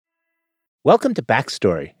Welcome to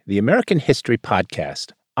Backstory, the American History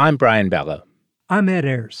Podcast. I'm Brian Bello. I'm Ed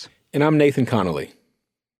Ayers. And I'm Nathan Connolly.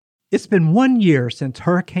 It's been 1 year since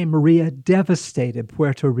Hurricane Maria devastated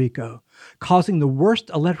Puerto Rico, causing the worst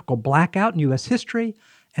electrical blackout in U.S. history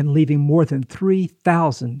and leaving more than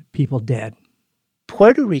 3,000 people dead.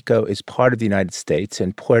 Puerto Rico is part of the United States,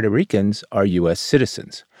 and Puerto Ricans are U.S.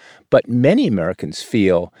 citizens. But many Americans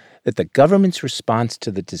feel that the government's response to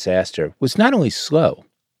the disaster was not only slow,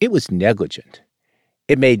 it was negligent.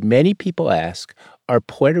 It made many people ask, are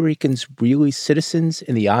Puerto Ricans really citizens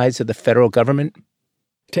in the eyes of the federal government?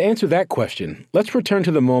 To answer that question, let's return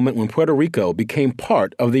to the moment when Puerto Rico became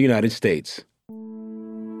part of the United States.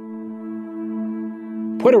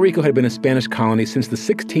 Puerto Rico had been a Spanish colony since the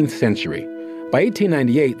 16th century. By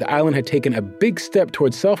 1898, the island had taken a big step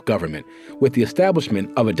towards self-government with the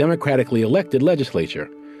establishment of a democratically elected legislature.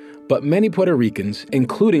 But many Puerto Ricans,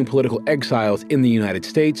 including political exiles in the United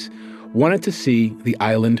States, wanted to see the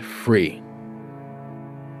island free.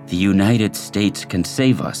 The United States can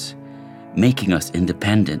save us, making us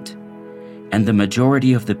independent, and the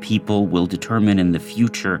majority of the people will determine in the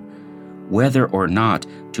future whether or not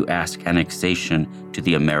to ask annexation to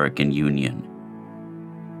the American Union.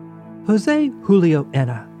 Jose Julio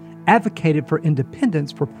Henna advocated for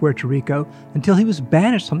independence for Puerto Rico until he was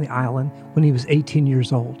banished from the island when he was 18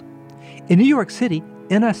 years old. In New York City,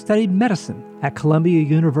 Henna studied medicine at Columbia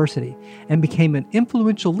University and became an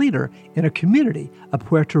influential leader in a community of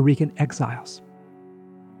Puerto Rican exiles.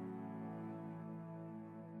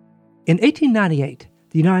 In 1898,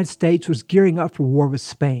 the United States was gearing up for war with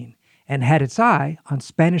Spain and had its eye on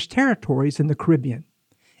Spanish territories in the Caribbean.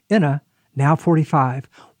 Henna, now 45,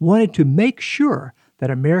 wanted to make sure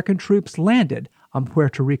that American troops landed on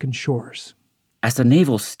Puerto Rican shores. As a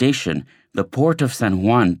naval station, the port of San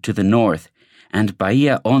Juan to the north and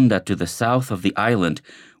Bahia Honda to the south of the island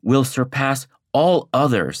will surpass all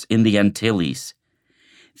others in the Antilles.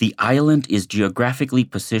 The island is geographically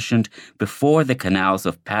positioned before the canals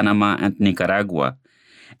of Panama and Nicaragua,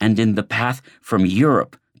 and in the path from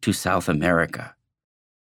Europe to South America.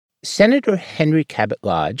 Senator Henry Cabot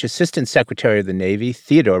Lodge, Assistant Secretary of the Navy,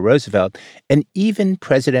 Theodore Roosevelt, and even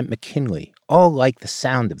President McKinley all liked the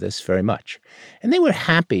sound of this very much. And they were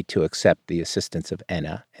happy to accept the assistance of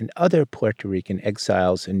Henna and other Puerto Rican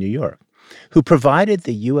exiles in New York, who provided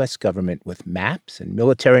the U.S. government with maps and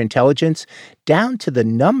military intelligence down to the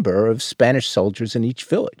number of Spanish soldiers in each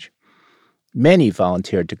village. Many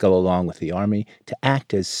volunteered to go along with the army to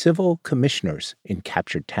act as civil commissioners in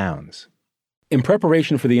captured towns. In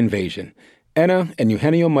preparation for the invasion, Henna and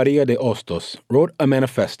Eugenio Maria de Hostos wrote a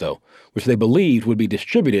manifesto which they believed would be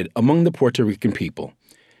distributed among the Puerto Rican people.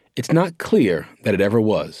 It's not clear that it ever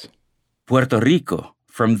was. Puerto Rico,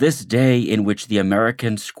 from this day in which the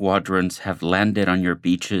American squadrons have landed on your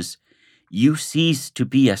beaches, you cease to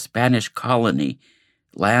be a Spanish colony,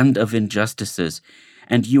 land of injustices,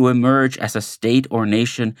 and you emerge as a state or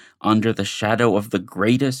nation under the shadow of the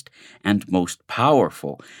greatest and most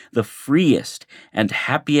powerful, the freest and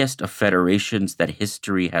happiest of federations that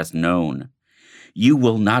history has known. You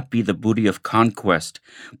will not be the booty of conquest,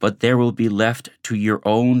 but there will be left to your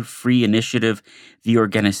own free initiative the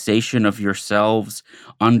organization of yourselves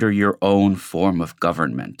under your own form of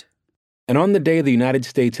government. And on the day the United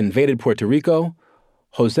States invaded Puerto Rico,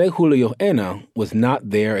 Jose Julio Henna was not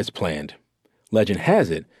there as planned. Legend has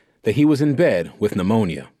it that he was in bed with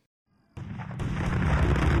pneumonia.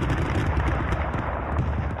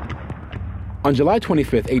 On July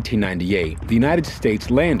 25, 1898, the United States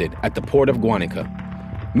landed at the port of Guanica.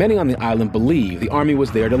 Many on the island believed the army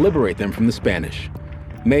was there to liberate them from the Spanish.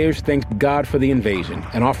 Mayors thanked God for the invasion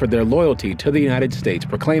and offered their loyalty to the United States,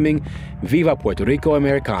 proclaiming, "Viva Puerto Rico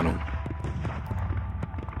Americano."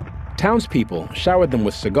 Townspeople showered them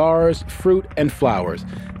with cigars, fruit, and flowers,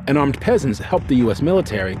 and armed peasants helped the U.S.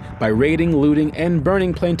 military by raiding, looting, and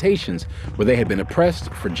burning plantations where they had been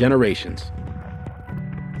oppressed for generations.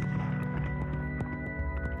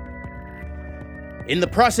 In the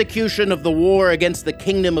prosecution of the war against the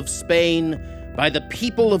Kingdom of Spain by the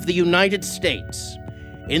people of the United States,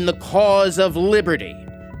 in the cause of liberty,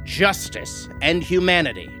 justice, and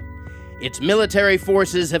humanity, its military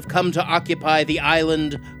forces have come to occupy the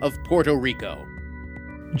island of Puerto Rico.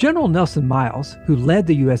 General Nelson Miles, who led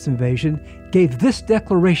the U.S. invasion, gave this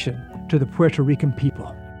declaration to the Puerto Rican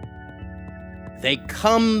people. They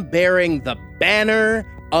come bearing the banner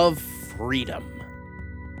of freedom.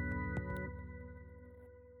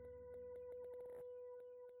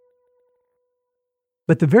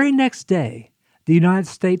 But the very next day, the United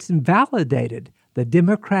States invalidated the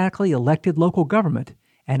democratically elected local government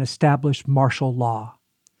and established martial law.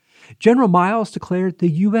 General Miles declared the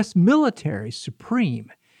U.S. military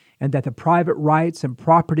supreme and that the private rights and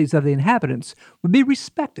properties of the inhabitants would be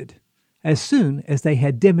respected as soon as they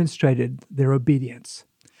had demonstrated their obedience.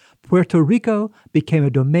 Puerto Rico became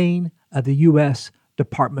a domain of the U.S.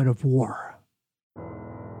 Department of War.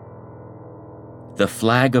 The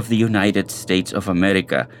flag of the United States of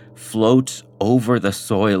America floats over the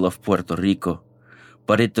soil of Puerto Rico,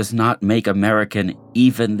 but it does not make American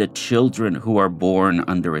even the children who are born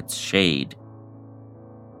under its shade.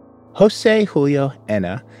 Jose Julio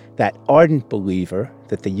Henna, that ardent believer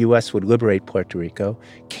that the U.S. would liberate Puerto Rico,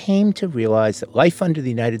 came to realize that life under the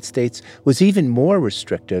United States was even more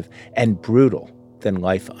restrictive and brutal than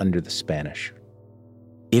life under the Spanish.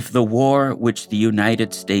 If the war which the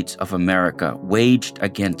United States of America waged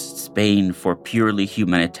against Spain for purely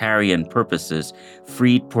humanitarian purposes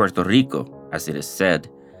freed Puerto Rico, as it is said,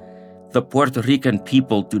 the Puerto Rican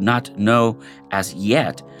people do not know as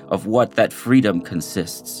yet of what that freedom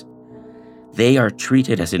consists. They are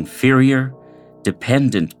treated as inferior,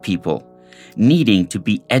 dependent people, needing to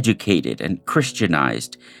be educated and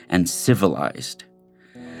Christianized and civilized.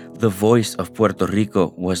 The voice of Puerto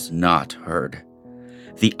Rico was not heard.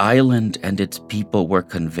 The island and its people were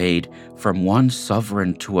conveyed from one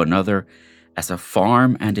sovereign to another as a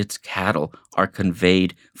farm and its cattle are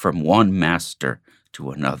conveyed from one master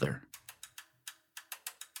to another.